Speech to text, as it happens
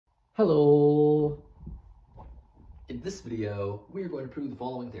Hello! In this video, we are going to prove the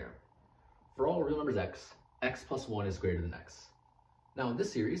following theorem. For all real numbers x, x plus 1 is greater than x. Now in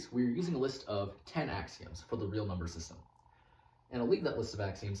this series, we are using a list of 10 axioms for the real number system. And I'll leave that list of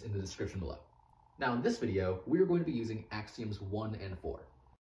axioms in the description below. Now in this video, we are going to be using axioms 1 and 4.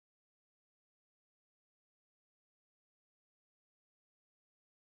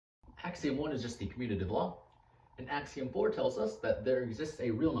 Axiom 1 is just the commutative law. And axiom 4 tells us that there exists a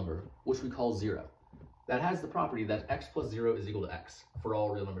real number, which we call 0, that has the property that x plus 0 is equal to x for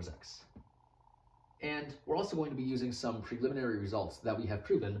all real numbers x. And we're also going to be using some preliminary results that we have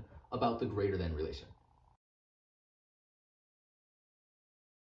proven about the greater than relation.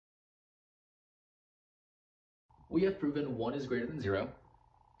 We have proven 1 is greater than 0,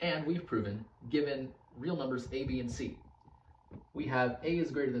 and we've proven, given real numbers a, b, and c, we have a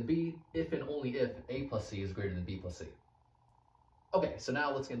is greater than b if and only if a plus c is greater than b plus c. Okay, so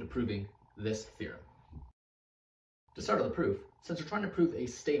now let's get into proving this theorem. To start out the proof, since we're trying to prove a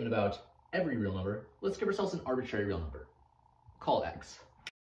statement about every real number, let's give ourselves an arbitrary real number. Call x.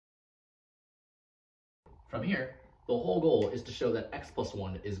 From here, the whole goal is to show that x plus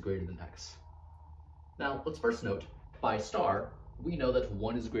 1 is greater than x. Now, let's first note, by star, we know that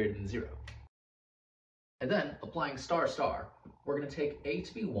 1 is greater than 0. And then, applying star star, we're going to take a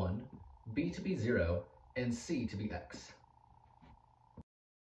to be 1, b to be 0, and c to be x.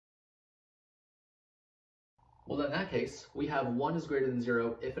 Well, then in that case, we have 1 is greater than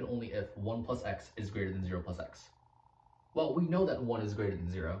 0 if and only if 1 plus x is greater than 0 plus x. Well, we know that 1 is greater than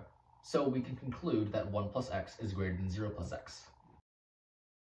 0, so we can conclude that 1 plus x is greater than 0 plus x.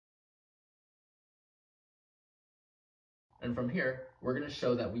 And from here, we're going to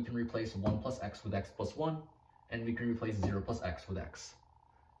show that we can replace 1 plus x with x plus 1, and we can replace 0 plus x with x.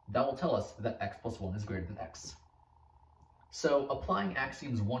 That will tell us that x plus 1 is greater than x. So, applying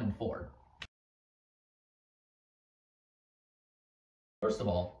axioms 1 and 4. First of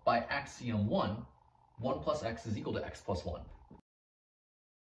all, by axiom 1, 1 plus x is equal to x plus 1.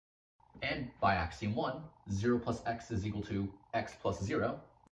 And by axiom 1, 0 plus x is equal to x plus 0.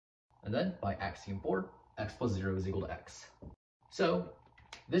 And then by axiom 4, x plus 0 is equal to x. So,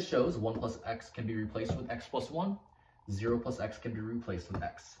 this shows 1 plus x can be replaced with x plus 1, 0 plus x can be replaced with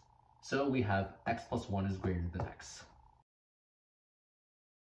x. So we have x plus 1 is greater than x.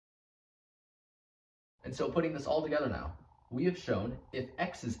 And so putting this all together now, we have shown if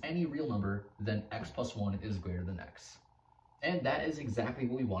x is any real number, then x plus 1 is greater than x. And that is exactly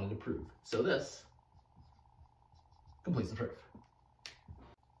what we wanted to prove. So this completes the proof.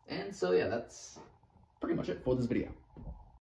 And so yeah, that's pretty much it for this video.